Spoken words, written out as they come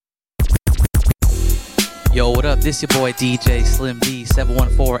Yo, what up? This your boy DJ Slim D,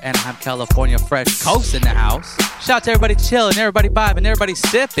 714 Anaheim, California, fresh coast in the house. Shout out to everybody chilling, everybody vibing, everybody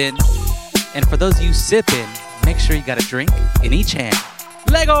sipping. And for those of you sipping, make sure you got a drink in each hand.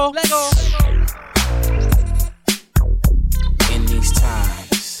 Lego! In these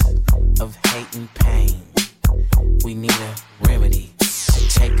times of hate and pain, we need a remedy to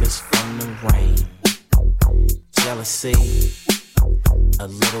take us from the rain. Jealousy, a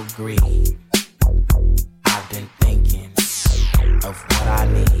little greed. I've been thinking of what I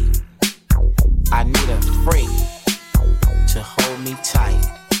need. I need a freak to hold me tight.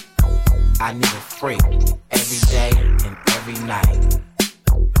 I need a freak every day and every night.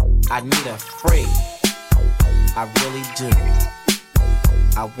 I need a freak, I really do.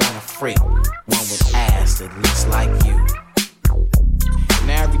 I want a freak, one with ass that looks like you.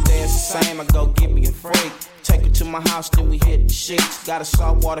 Now every day it's the same, I go get me a freak. Take her to my house, then we hit the sheets. Got a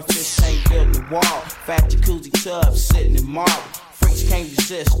saltwater fish tank built in the wall. Fat jacuzzi tub sitting in marble. Freaks can't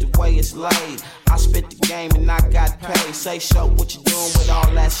resist the way it's laid. I spit the game and I got paid. Say, show what you doing with all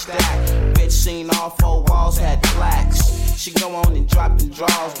that stack. Bitch seen all four walls, had plaques. She go on and drop them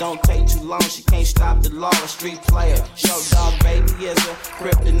draws. Don't take too long, she can't stop the law. A street player, show dog baby is a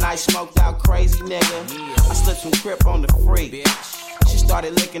kryptonite smoked out crazy nigga. I slipped some crip on the freak. She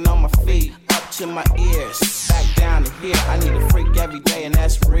started licking on my feet, up to my ears, back down to here. I need a freak every day and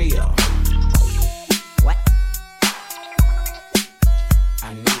that's real. What?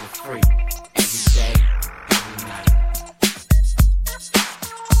 I need a freak every day, every night.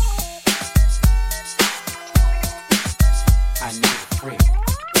 I need a freak.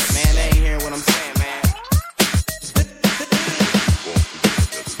 Man, they ain't hearing what I'm saying, man.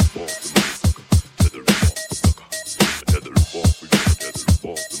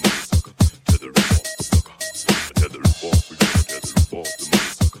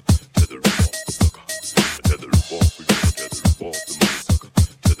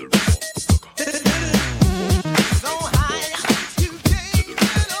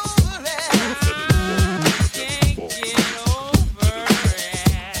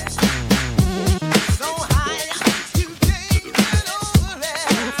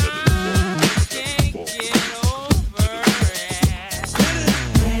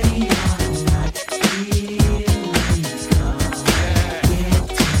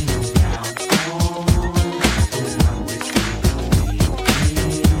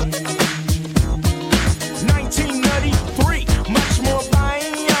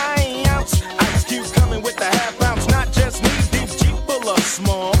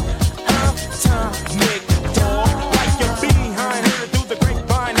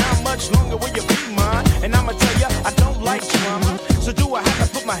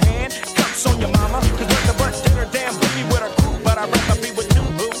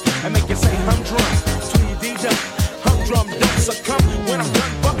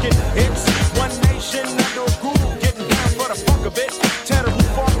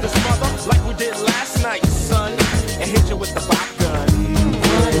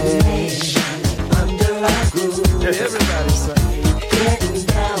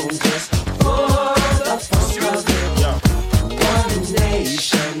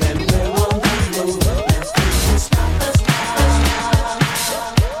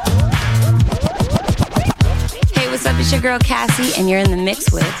 Girl Cassie, and you're in the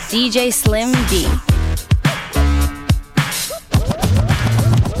mix with DJ Slim D.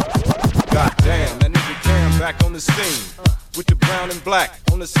 Goddamn, that nigga Cam back on the scene with the brown and black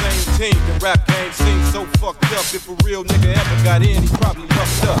on the same team. The rap game seems so fucked up. If a real nigga ever got in, he probably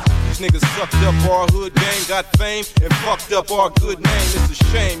fucked up. These niggas sucked up our hood game, got fame, and fucked up our good name. It's a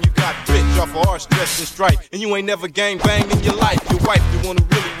shame you got rich off of our stress and strife, and you ain't never gang banged in your life. Your wife, the one who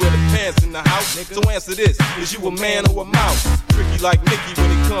really wear the pants in the house. So answer this, is you a man or a mouse? Tricky like Mickey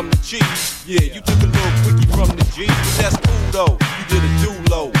when it come to cheese. Yeah, you took a little quickie from the G, but that's cool though. You did a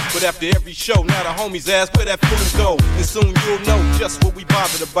do-low, but after every show, now the homies ask where that food go. And soon you'll know just what we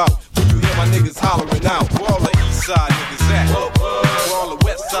bothered about when you hear my niggas hollering out. Where all the east side niggas at? Where all the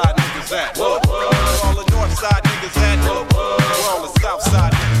west side niggas at? Where all the north side niggas at? Where all the south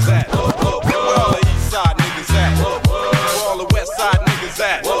side niggas at? Where all the east side niggas at? Where all the west side niggas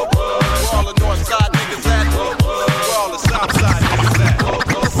at? Where all the north side niggas at? Where all the south side niggas at?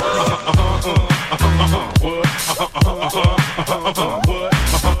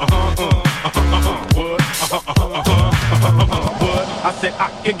 I said I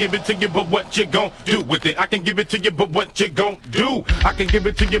can give it to you, but what you gon' do with it? I can give it to you, but what you gon' do? I can give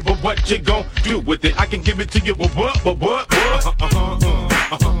it to you, but what you gon' do with it? I can give it to you, but what? What?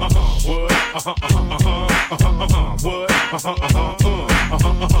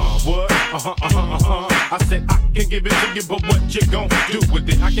 I said I can give it to you, but what you gon' do with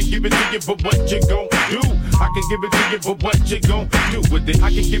it? I can give it to you, but what you gon' do? I can give it to you, but what you gon' do with it? I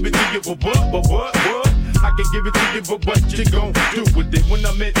can give it to you, but what? I can give it to you, but what you gon' do with it? When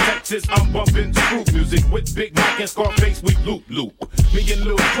I'm in Texas, I'm bumping screw music with Big Mike and Scarface, we loop. Me and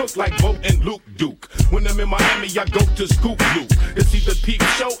Lil Cook like Bo and Luke Duke. When I'm in Miami, I go to Scoop Loop to see the peep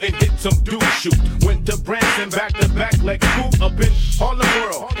show and hit some dude shoot. Went to Branson back to back like Scoop up in Harlem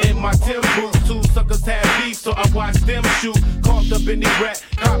World. In my Tim boots, two suckers had beef, so I watched them shoot. Caught up in the rat,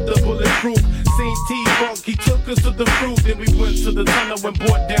 copped the bulletproof. Seen T-Funk, he took us to the fruit. Then we went to the tunnel and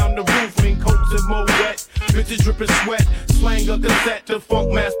brought down the roof. Mean coats and more wet, bitches dripping sweat. Slang a cassette to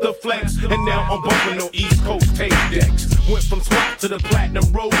Funk Master Flex. And now I'm bumping on East Coast tape decks. Went from SWAT to the platinum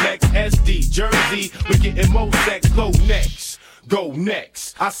Rolex SD Jersey. We getting more sex. Go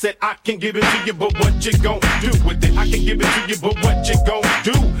next. I said I can give it to you, but what you gon' do with it? I can give it to you, but what you gon'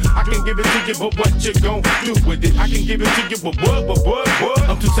 do? I can give it to you, but what you gon' do with it? I can give it to you, but what?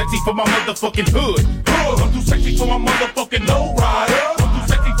 I'm too sexy for my motherfucking hood. I'm too sexy for my motherfucking lowrider. I'm too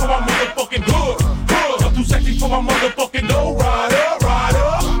sexy for my motherfucking hood. I'm too sexy for my motherfucking lowrider.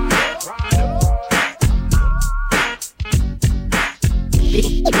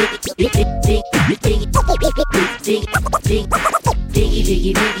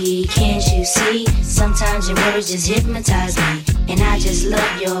 Biggie, can't you see? Sometimes your words just hypnotize me. And I just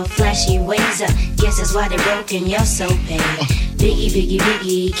love your flashy ways. Guess that's why they're broken, you're so paid.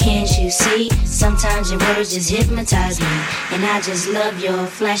 Biggie, can't you see? Sometimes your words just hypnotize me. And I just love your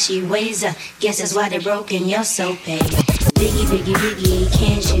flashy ways. Guess that's why they're broken, you're so paid. Biggie,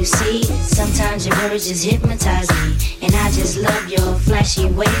 can't you see? Sometimes your words just hypnotize me. And I just love your flashy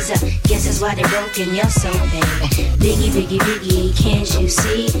ways. Guess that's why they're broken, you're so paid. Biggie, can't you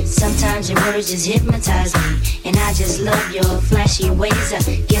see? Sometimes your words just hypnotize me. And I just love your flashy ways.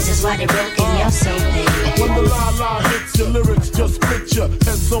 Guess that's why they're broken, you're so paid. When the la hits your lyrics, just picture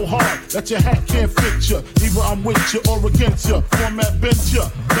head so hard that your hat can't fit you. Either I'm with you or against you. Format bent you.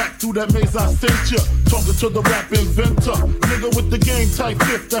 Back through that maze I sent you. Talking to the rap inventor. Nigga with the game type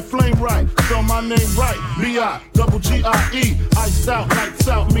fifth, that flame right. Spell my name right. B-I-double-G-I-E. Iced out, lights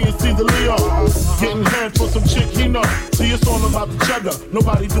out, me and Caesar Leo. Getting head for some chick he know. See, it's all about the cheddar.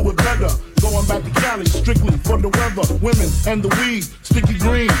 Nobody do it better. Going back to Cali, strictly for the weather. Women and the weed, sticky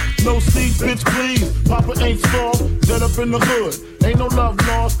green. No seat, bitch, please. Papa ain't soft, dead up in the hood. Ain't no love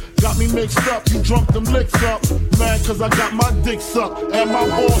lost, got me mixed up. You drunk them licks up. Mad cause I got my dick sucked and my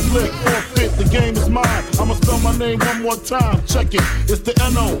balls licked. Forfeit, the game is mine. I'ma spell my name one more time. Check it, it's the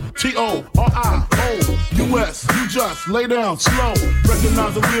N-O-T-O-R-I-O-U-S. You just lay down slow.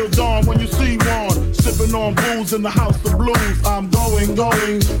 Recognize the real dawn when you see one. Sipping on booze in the house of blues. I'm going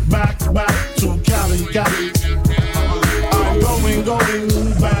back to Cali. I'm going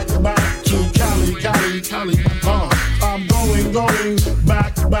back to Cali. I'm going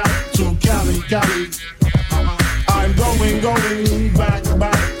back to Cali. I'm going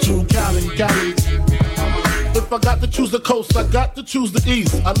back to Cali. If I got to choose the coast, I got to choose the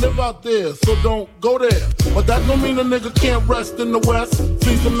east. I live out there, so don't go there. But that don't mean a nigga can't rest in the west.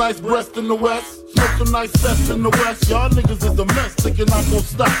 See some nice breast in the west. Smoke some nice cess in the west. Y'all niggas is a mess, thinking I'm gon'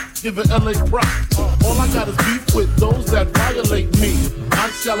 stop. Giving LA props. All I got is beef with those that violate me. I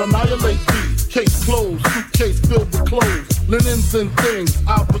shall annihilate thee. Case closed, suitcase filled with clothes. Linens and things,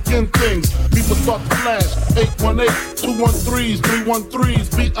 I'll begin things. People start to flash. 818-213s, 313s,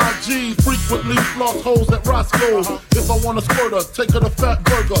 B.I.G. Frequently floss holes at Roscoe's. If I want a squirter, take her to Fat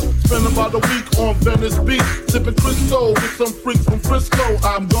Burger. Spend about a week on Venice Beach. Sipping Crisco with some freaks from Frisco.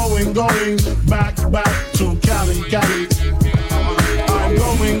 I'm going back to Cali. I'm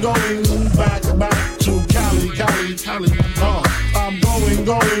going back to Cali. I'm going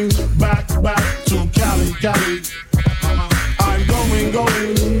back to Cali. I'm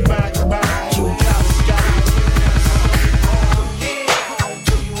going back to Cali.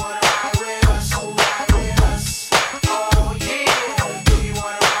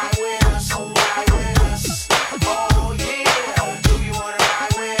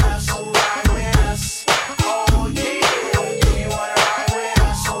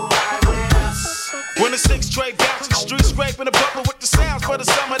 When the six tray bounce, the street scraping the bubble with the sounds for the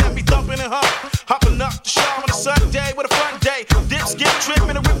summer that be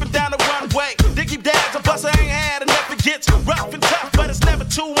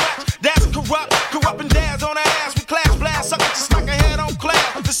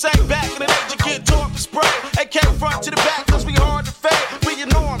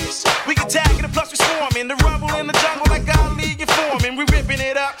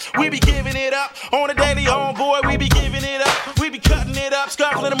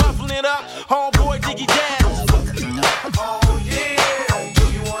muffling it up. Homeboy Diggy Dad. Oh yeah, do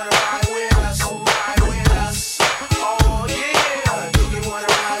you wanna ride with us? Ride with us. Oh yeah, do you wanna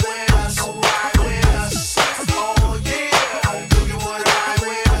ride with us? Ride with us. Oh yeah, do you wanna ride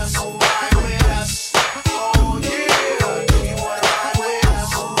with us? Ride with us. Oh yeah, do you wanna ride with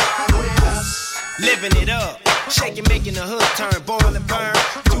us? Ride with us. Living it up, shaking, making the hood turn, boil and burn.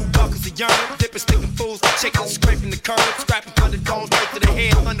 2 buckets of urine, dipping, sticking fools, chicken, scraping the curb, scrapping for the dome, straight to the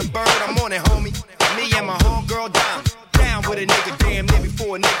head, Thunderbird. I'm on it, homie. Me and my homegirl Diamond, down with a nigga damn near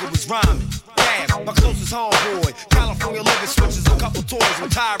before a nigga was rhyming. Damn, my closest homeboy, California living switches, a couple toys,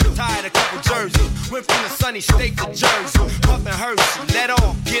 retired a couple jerseys. Went from the sunny state to Jersey, puffin' Hershey, let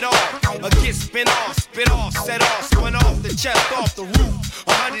off, get off, get spin off, spit off, set off, spun off the chest, off the roof.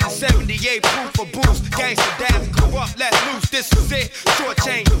 178 proof for boost, gangsta dabs, corrupt, let loose. This is it. Short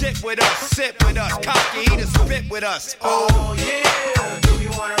chain, dip with us, sit with us, cocky eater, spit with us. Oh yeah, do you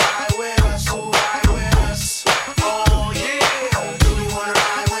wanna ride with us? Ride with us. Oh yeah, do you wanna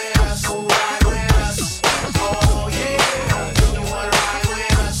ride with us? Ride with us. Oh yeah, do you wanna ride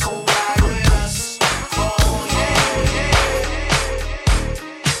with us? Ride with us. Oh yeah.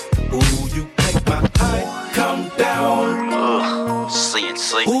 Ooh, you make my high come down.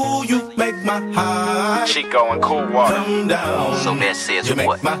 CNC. Ooh, you make my high Chico and Cool Water. come down. So that says You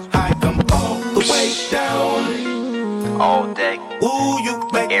what? make my high come all the way down. All day, Ooh, you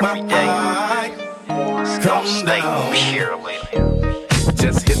make every my day. high Don't come stay down. purely.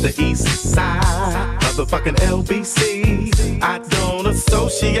 Just hit the east side, motherfucking LBC. I don't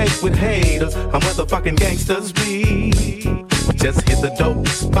associate with haters, I'm motherfucking gangsters be. Just hit the dope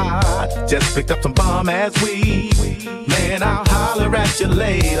spot, just picked up some bomb ass weed. Man, I'll holler at you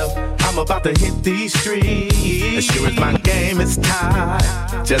later, I'm about to hit these streets. As sure as my game is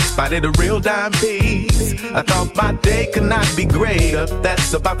tied, just spotted a real dime piece. I thought my day could not be greater,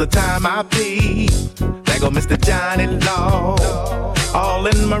 that's about the time I peep. There go Mr. Johnny Law, all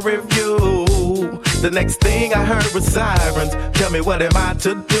in my review. The next thing I heard was sirens. Tell me what am I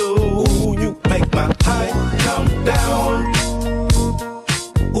to do? Ooh, you make my high come down.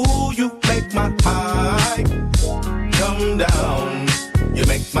 Ooh, you make my high come down. You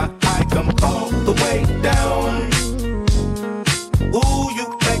make my high come all the way down. Ooh, you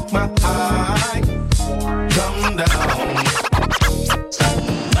make my high come down.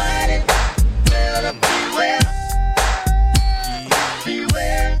 Somebody better beware.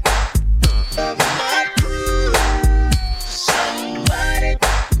 Beware of my crew. Somebody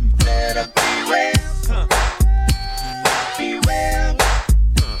better beware. Beware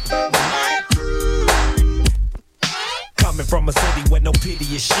of my crew. Coming from a city where no pity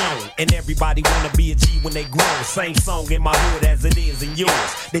is shown, and everybody wanna be a G when they grow. Same song in my hood as it is in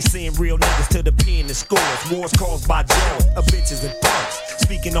yours. They send real niggas to the pen and scores. Wars caused by joy of bitches and punks.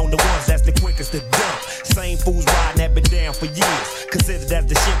 Speaking on the ones that's the quickest to dump. Same fools riding that been down for years. Considered as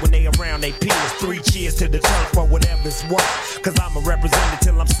the shit when they around they peers. 3 cheers to the turf for whatever's worth. Cause I'm a representative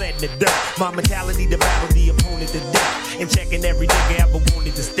till I'm setting it dirt. My mentality to battle the opponent to death. And checking every nigga ever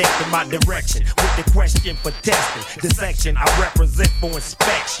wanted to step in my direction. With the question for testing. The section I represent for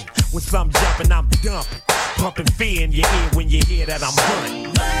inspection. When some jumping, I'm dumping. Pumping fear in your ear when you hear that I'm running.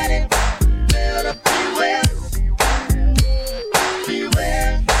 Somebody better beware.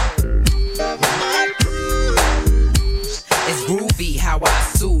 Beware of my crew. It's groovy how I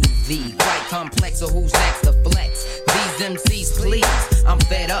soothe thee. Quite complex, so who's next to flex? These MCs, please. I'm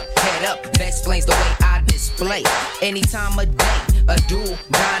fed up, head up. That explains the way I display. Any time of day, a duel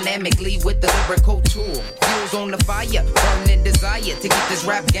dynamically with the lyrical tool. Fuels on the fire, burning desire to keep this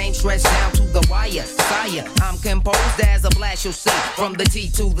rap game stretched down to the wire. Sire, I'm composed as a blast you'll see. From the T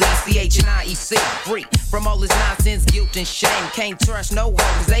to the CH and IEC. Free from all this nonsense, guilt and shame. Can't trust no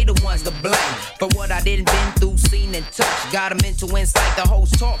hoes, they the ones to blame. For what I didn't been through, seen and touched. Got a mental insight, the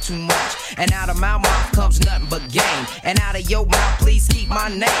hoes talk too much. And out of my mouth comes nothing but game. And out of your mouth, please keep my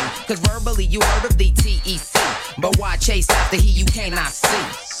name. Cause verbally you heard of the TEC. But why chase after he you cannot see?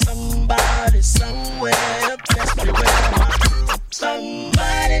 Somebody somewhere best beware of my crew.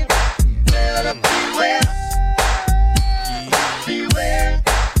 Somebody better beware. Beware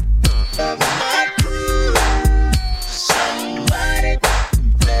of my crew. Somebody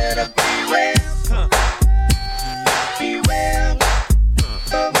better beware. Beware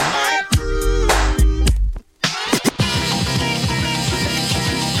of my crew.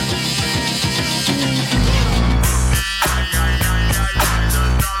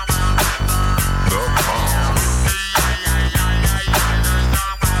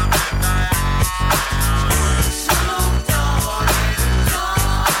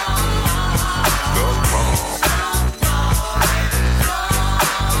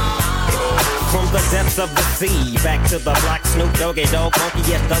 depths of the sea. Back to the block, Snoop Doggy Dogg, funky,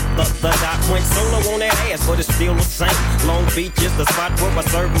 yes, the doc went solo on that ass, but it's still the same. Long Beach is the spot where I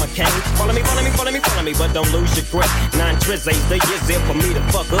serve my cane. Follow me, but don't lose your grip. 9 trizzies, the years there for me to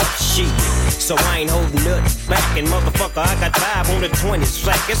fuck up shit. So I ain't holding nothing back, and motherfucker, I got 5 on the 20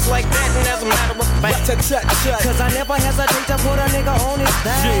 sack. It's like that, and as a matter of fact, cause I never hesitate to put a nigga on his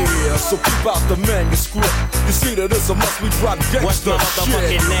back. Yeah, so keep out the manuscript. You see that it's a must we drop gangsta. What's my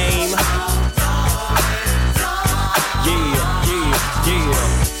motherfucking name? Yeah.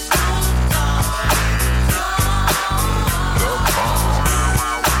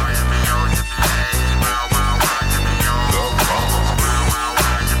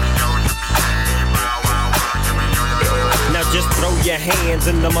 Just throw your hands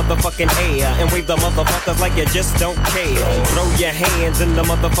in the motherfucking air and wave the motherfuckers like you just don't care. Throw your hands in the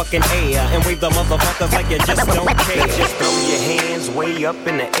motherfucking air and wave the motherfuckers like you just don't care. Just throw your hands way up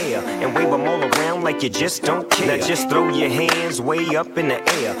in the air and wave them all around like you just don't care. Now just throw your hands way up in the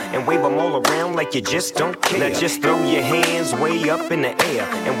air and wave them all around like you just don't care. Now just throw your hands way up in the air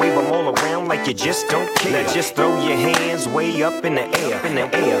and wave them all around like you just don't care. Now just throw your hands way up in the air, in the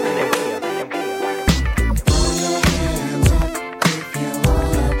air, in the air.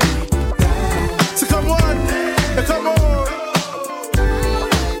 Come on. So come on.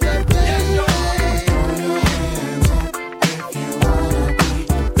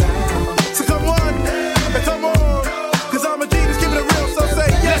 Cause I'm a genius, keeping it real, so say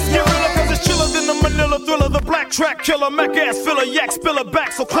yes. Let's get realer, cause it's chiller than the Manila thriller, the black track killer, Mac ass filler, yak spiller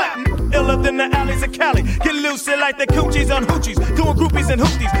back, so clap. Iller than the alleys of Cali. Get loose like the coochies on hoochies. Doing groupies and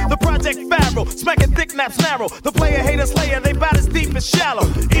hooties. The Project Pharaoh. Smacking thick naps narrow. The player hater slayer. They bout as deep as shallow.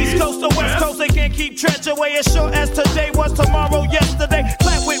 East coast to west coast. They can't keep trench away as short as today was tomorrow, yesterday.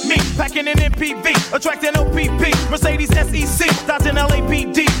 Clap with me. Packing an MPV. Attracting OPP. Mercedes SEC. Dodging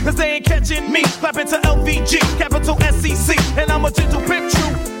LAPD. Cause they ain't catching me. Clapping to LVG. Capital SEC. And I'm a gentle pimp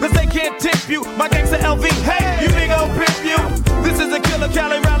true. Cause they can't tip you. My gangsta LV. Hey, you nigga old pimp you. This is a killer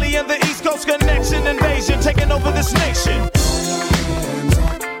Cali rally in the East Coast connection invasion, taking over this nation.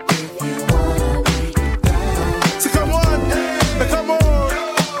 So come on, come on.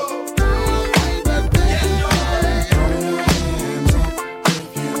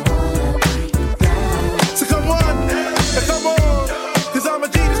 So come on, cause I'm a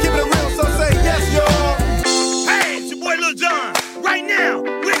genius, keeping it real, so say yes, y'all. Hey, it's your boy Lil Jon. Right now,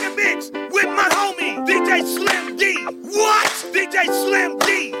 we're in the mix with my homie, DJ Slim D. What? DJ Slim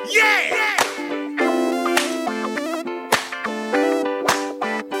D. Yeah!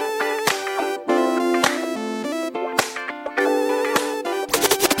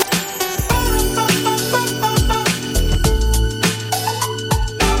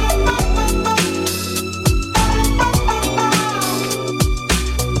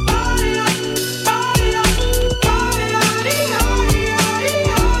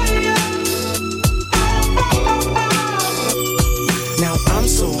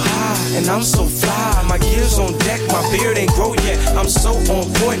 I'm so fly, my gears on deck, my beard ain't grow yet. I'm so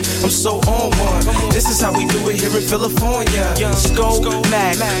on point, I'm so on one. This is how we do it here in California. Scope,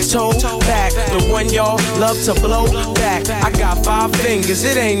 Mac, toe, back. The one y'all love to blow back. I got 5 fingers,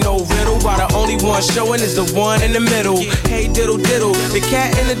 it ain't no riddle. While the only one showing is the one in the middle. Hey diddle diddle, the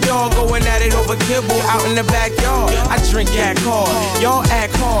cat and the dog going at it over kibble out in the backyard. I drink yak hard, y'all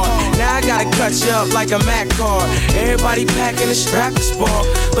act hard. Now I gotta cut you up like a Mac card. Everybody packing a strap to spark,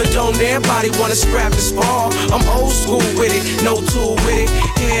 but don't everybody wanna scrap the spar. I'm old school with it, no tool with it.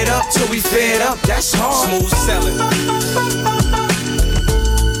 Head up till we fed up, that's hard. Smooth selling.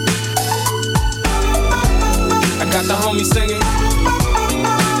 I got the homie singing.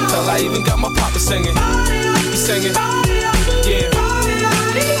 Till I even got my papa singing. He singing. Yeah.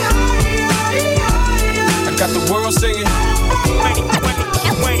 I got the world singing.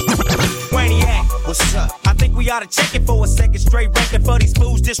 Waniac, what's up? I think we ought to check it for a second straight record for these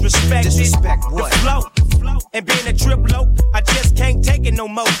fools disrespected. Disrespect what? The flow. And being a triplo, I just can't take it no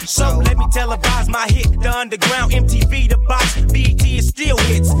more. So let me televise my hit. The underground, MTV, the box, BET is still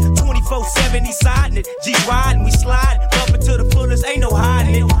hits. 24/7, he siding it. G riding, we sliding. Up into the fullest, ain't no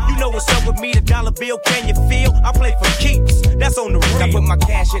hiding it. You know what's up with me, the dollar bill, can you feel? I play for keeps, that's on the real. I put my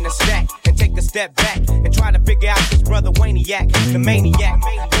cash in a stack and take a step back and try to figure out this brother Waniac, the maniac.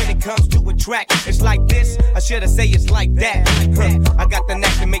 When it comes to a track, it's like this, I should have say it's like that. I got the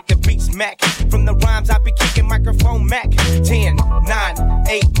knack to make the beat smack. From the rhymes I be kicking microphone Mac. 10, 9,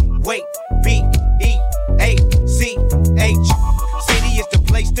 8, wait, B, E, A, C, H. City is the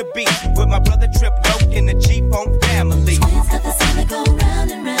place to be with my brother Trip Loc in the G-Funk family. Twins got the sound that go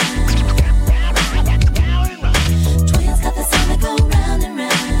round and round. Twins got the sound that go round and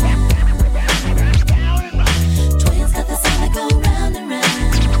round.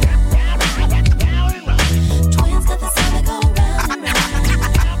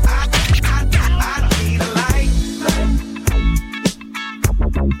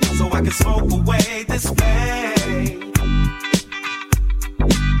 I can smoke away this pain.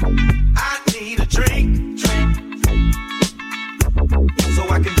 I need a drink, so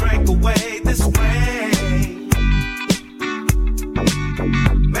I can drink away this rain.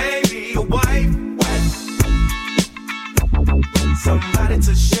 Maybe a wife, somebody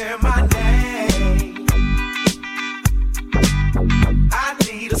to share my name. I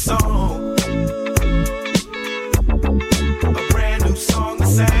need a song, a brand new song to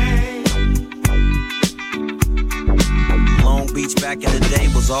sing. Long Beach back in the day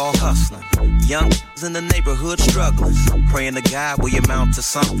was all hustling. Young in the neighborhood struggling. Praying to God we amount to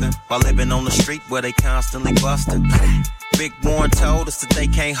something while living on the street where they constantly busting. Big Warren told us that they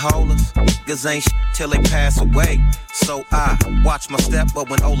can't hold us. Niggas ain't shit till they pass away. So I watch my step, but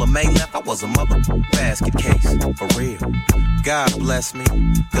when Ola May left, I was a mother basket case. For real. God bless me.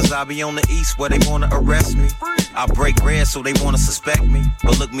 Cause I be on the east where they wanna arrest me. I break bread so they wanna suspect me.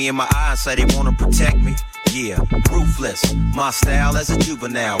 But look me in my eyes, say they wanna protect me. Yeah, ruthless. My style as a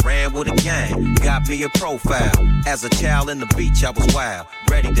juvenile. Ran with a gang. Got me a profile. As a child in the beach, I was wild.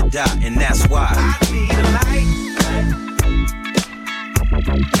 Ready to die, and that's why I need a light,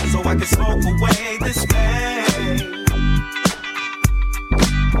 so I can smoke away this pain.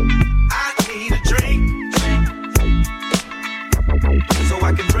 I need a drink, so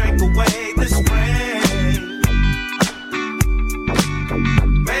I can drink away this rain.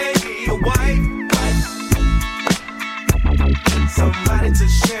 Maybe a wife, somebody to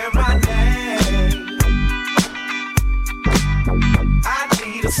share my name. I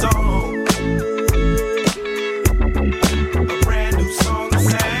need a song, a brand new song to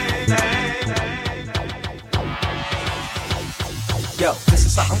sing. Yo, this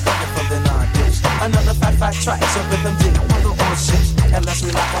is how I'm coming from the non-dish. Another fat track, so rhythm deep on the old shit. And let's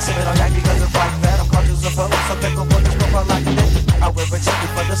relax, I'll sip it on yak because it's like that. I'm conscious of foes, so pick up on this rope, I like it. I wear a jacket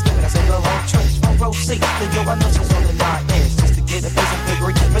for the skin, I say the whole trench. From row C, then yo, I know she's on the 9 inch. Just to get a prison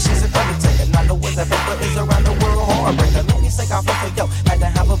degree, but she's an undertaker. Not know what that paper is around the world, heartbreaker. Let me say off for yo, had to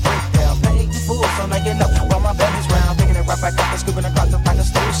have a breakdown. Pay you fools, so now you know, while my belly's round. Picking it right back up and scooping across the back of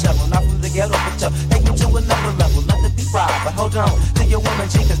stool shovel. Not from the ghetto, but yo, take me to another level. Not to be fried, but hold on to your woman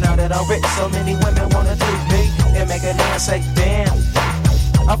G, cause now that I'm rich, so many women wanna do me. And make a dance, say, damn.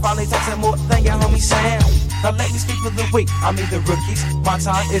 I'm finally texting more than your homie Sam. Now let me speak for the week, I mean the rookies. My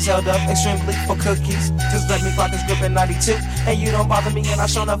time is held up extremely for cookies. Just let me clock this grip in 92. And you don't bother me and I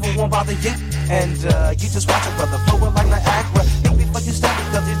sure never won't bother you. And you just watch a brother flowing like Niagara. Think before you step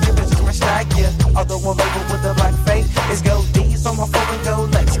because these niggas just my stag, yeah. Although I'm labeled with the black fade, it's gold D's on my phone and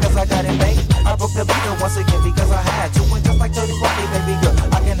gold legs, cause I got it made. I broke the beat once again because I had to. And just like Jody Rodney, baby girl,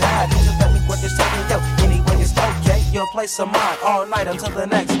 I can hide. You just let me work this taking, yo. Anyway, it's okay. You'll play some mine all night until the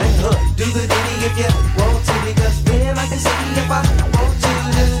next day. Do the ditty if you want to, because then I can see if I want to.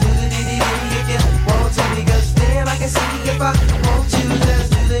 Just do the ditty if you want to, because then I can see if I want to.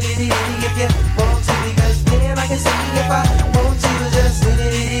 Just do the ditty if you want to, because then I can see if I want to. Just do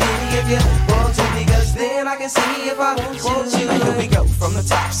the ditty if you want to, because then I can see if I want to. Now here we go from the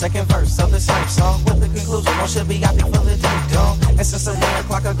top, second verse of the same song with the conclusion. No should be happy for the ding dong. And since the 1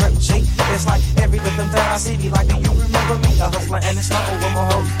 o'clock a great cheat, it's like every rhythm that I see be like, do you remember me? A hustler and it's not over my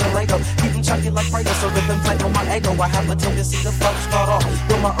hoes, the Lego. Keep them chunky like Prego, so rhythm play on my ego. I have a tendency to flow, start off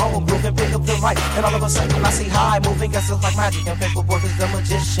with my own groove and pick up the mic. And all of a sudden I see high moving, guess it's like magic. And paperwork is the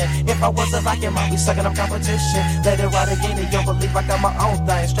magician. If I was a vacuum, I'd be sucking up competition. Let it ride again and you'll believe I got my own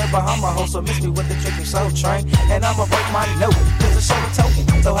thing. Straight behind my host, so miss me with the trick, so train. And I'ma break my note, cause the show a token.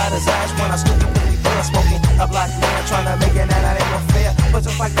 So how does Ash when I scoop it with me blood smoking? A black man trying to make it, and that ain't no fair. But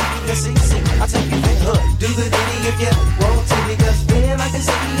just like the CC, I take you big hood. Do the ditty if you want to, because then I can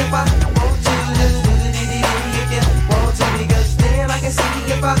see if I want to. Just do the ditty if you want to, because then I can see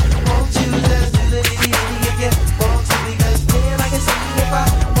if I want to. Just do the ditty if you want to, because then I can see if I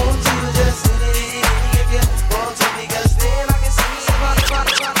want to. Just do the ditty if you want to, because then I can see if I want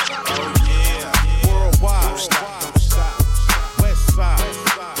to. Oh yeah, worldwide, West Side,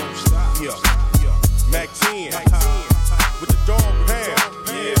 yeah, Mac 10, with the dog pound,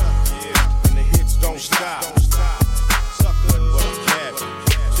 yeah, and the hits don't stop. Sucker, but I'm capping.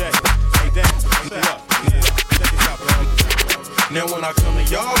 Check it, hey that, check it out. Now when I come to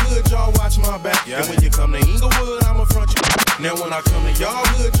y'all hood, y'all watch my back. And when you come to Inglewood, I'ma front you. Now when I come to y'all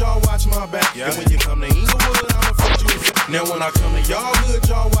hood, y'all watch my back. And when you come to Inglewood, I'ma front you. Now when I come to y'all hood,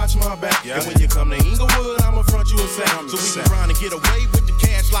 y'all watch my back. And when you come to Inglewood, I'ma front you a sound. So we can trying to get away with the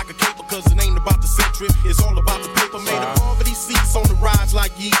cash like a caper, cause it ain't about the cent trip, it's all about the paper. Made up all of these seats on the rides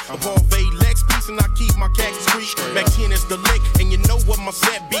like ye. A Volvo Lex piece and I keep my khakis free. Mac 10 is the lick, and you know what my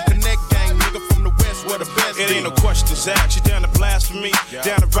set be. Connect gang, nigga from the west where the best. It ain't no no questions asked. You down to blast for me,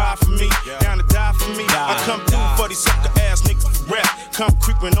 down to ride for me, down to die for me. I come through for these sucker ass niggas for rap. Come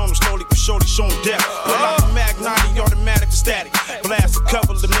creeping on them slowly, but surely showing death. Pull out the Mag 90, automatic for static. Blast a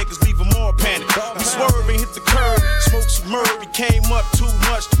couple of them niggas, leave them more panic. We swerve and hit the curb, smoke some murder. We came up too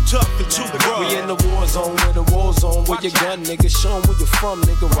much, too tough and too rough. We in the war zone, where the war zone, where your gun, nigga. Show 'em where you from,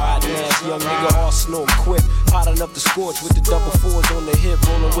 nigga. Riding ass, young nigga, arsenal equipped. Hot enough to scorch with the double fours on the hip,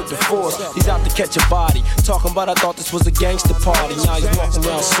 rolling with the force. He's out to catch a body. Talking about I thought this was a gangster party. Now he's walking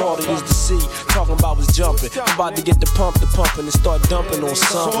around salty as the sea. Talking about was jumping. I'm about to get the pumping and start dumping on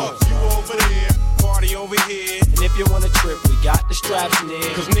something. You over there, party over here. And if you wanna trip, we got the straps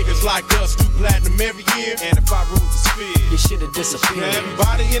near. Cause niggas like us do platinum every year. And if I rule the sphere, you should've disappeared. Now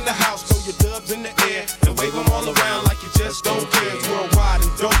everybody in the house, throw your dubs in the air and wave them all around like you just don't care. It's worldwide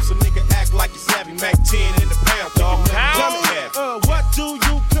and dope, so nigga act like you savvy. Mac 10 in the pound, dog. What do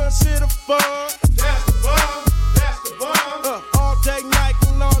you consider fun? That's the bomb, that's the bomb. All day night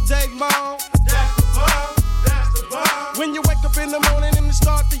and all day long. That's the bomb, that's the bomb. When you wake up in the morning and you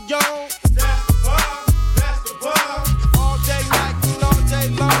start to yawn. That's the bomb, that's the bomb. All day night and all day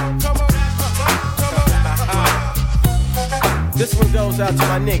long. Come on, come on. This one goes out to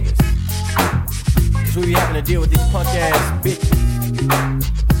my niggas. Cause we be having to deal with these punk ass bitches.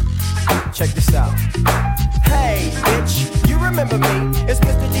 Check this out. Hey, bitch, you remember me? It's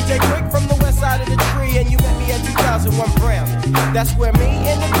Mr. DJ Quick from the west side of the tree, and you met me at 2001 Browning. That's where me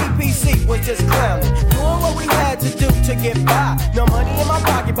and the DPC was just clowning, doing what we had to do to get by. No money in my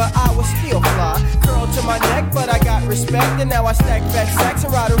pocket, but I was still fly. Curl to my neck, but I got respect, and now I stack fat sacks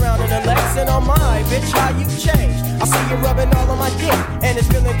and ride around in a Lex. And oh my, bitch, how you changed? I see you rubbing all on my dick, and it's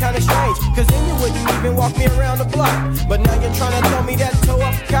feeling kinda strange, cause then you wouldn't even walk me around the block. But now you're trying to throw me that toe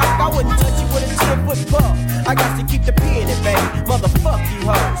up cock. I wouldn't touch you with a 10-foot pole. I got to keep the P in it, baby. Motherfuck you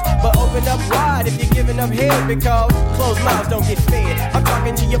hoes. But open up wide if you're giving up head, because closed mouths don't get fed. I'm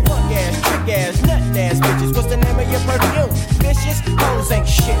talking to your punk ass, trick ass, nuttin' ass bitches. What's the name of your perfume? Vicious? Hoes ain't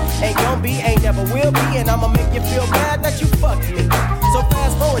shit. Ain't gon' be, ain't never will be. And I'ma make you feel bad that you fucked me. So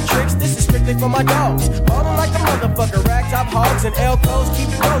fast forward tricks, this is strictly for my dogs. Ballin' like a motherfucker, rag top hogs and L-Co's. Keep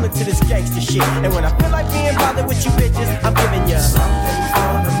rollin' to this gangster shit. And when I feel like being bothered with you bitches, I'm giving you something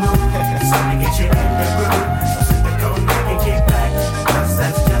for the mood. Something to get you in the groove. Something to go back and get back. Cause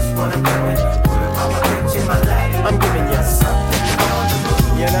that's just what I'm doing. Put all my bitch in my lap. I'm giving you something for the mood.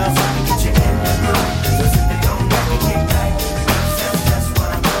 You know? Something to get you in the groove. Something to go back and get back. Cause that's just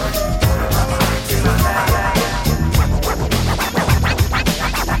what I'm doing. Put all my bitch in my lap.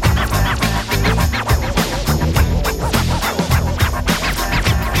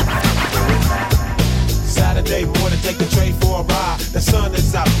 Saturday morning, take the train for a ride. The sun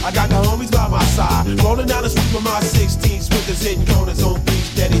is out, I got the homies by my side. Rolling down the street with my 16 Swifters, hitting corners on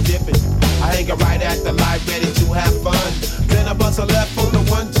beach, steady dipping. I hang right at the light, ready to have fun. Then I bust a left on the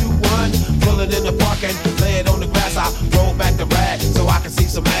 121. Pull it in the park and lay it on the grass. I roll back the rag so I can see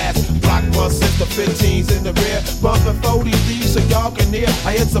some ass. Block one sister, 15s in the rear. Bumping 40 so y'all can hear.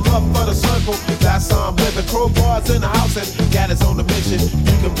 I hit some up for the circle, that's how I'm living. Crowbars in the house and got us on the mission.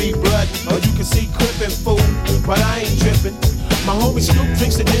 You can be blood or you can see crippin' fool, but I ain't trippin'. My homie Snoop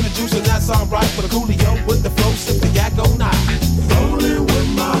drinks the dinner juice and that's alright. For the coolio with the flow, sip the yak on night. Rollin' with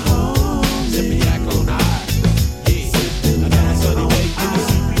my homies, sip the yak on night. Yeah, another sunny day in the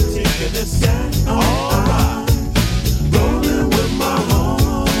CPT and this alright. Rollin' with my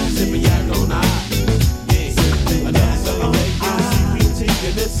homies, sip the yak on night. Yeah, another sunny day in the CPT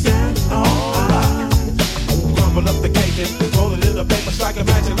and this alright. Crumble up the cake and roll it in the paper, strike a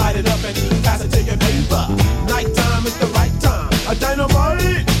match and light it up and pass it to your neighbor. Nighttime is the right time. A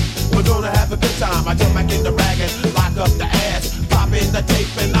dynamite! We're gonna have a good time. I jump back in the rag and lock up the ass. Pop in the tape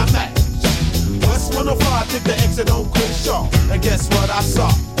and I match. West 105 took the exit on Crenshaw. And guess what I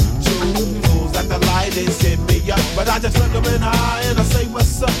saw? Two fools at the light is hit me up. But I just look them in the eye and I say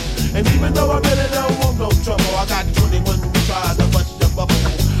what's up. And even though I really don't want no trouble, I got 21 tries to bust your bubble.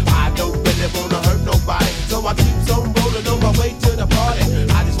 I don't really wanna hurt nobody, so I keep on rolling on my way to the party.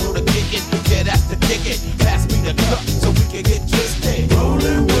 I just wanna kick it, yeah, that's the ticket. Pass me the cup so we can get twisted.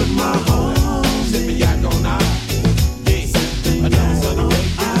 Rolling with my homies, sipping yak on night. Yeah, another sunny day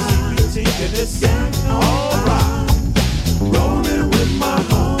in the CPT and it's alright. Rolling with my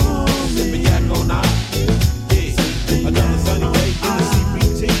homies, sipping yak on night. Yeah, another sunny day in the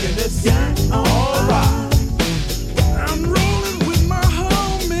CPT and it's alright. I'm rolling with my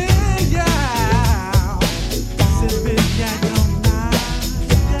homie, yeah. Sipping yak on night,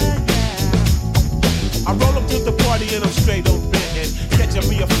 yeah. I roll up to the party and I'm straight on bent. And catching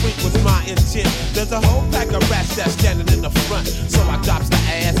me a freak was my intent. There's a whole pack of rats that's standing in the front. So I drops the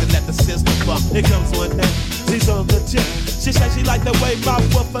ass and let the the system bump. It comes one day, she's on the tip. She said she like the way my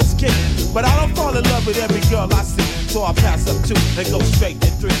woofers kick. But I don't fall in love with every girl I see. So I pass up 2 and go straight to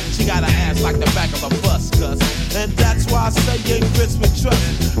 3. She got an ass like the back of a bus, cuz. And that's why I say ain't grits with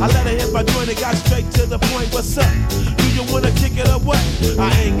trust. I let her hit my joint and got straight to the point. What's up? Do you wanna kick it or what?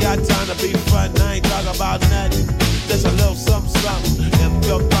 I ain't got time to be fun. I ain't talking about nothing. Just a little something, something. If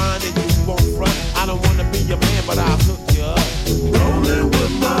you're fine and you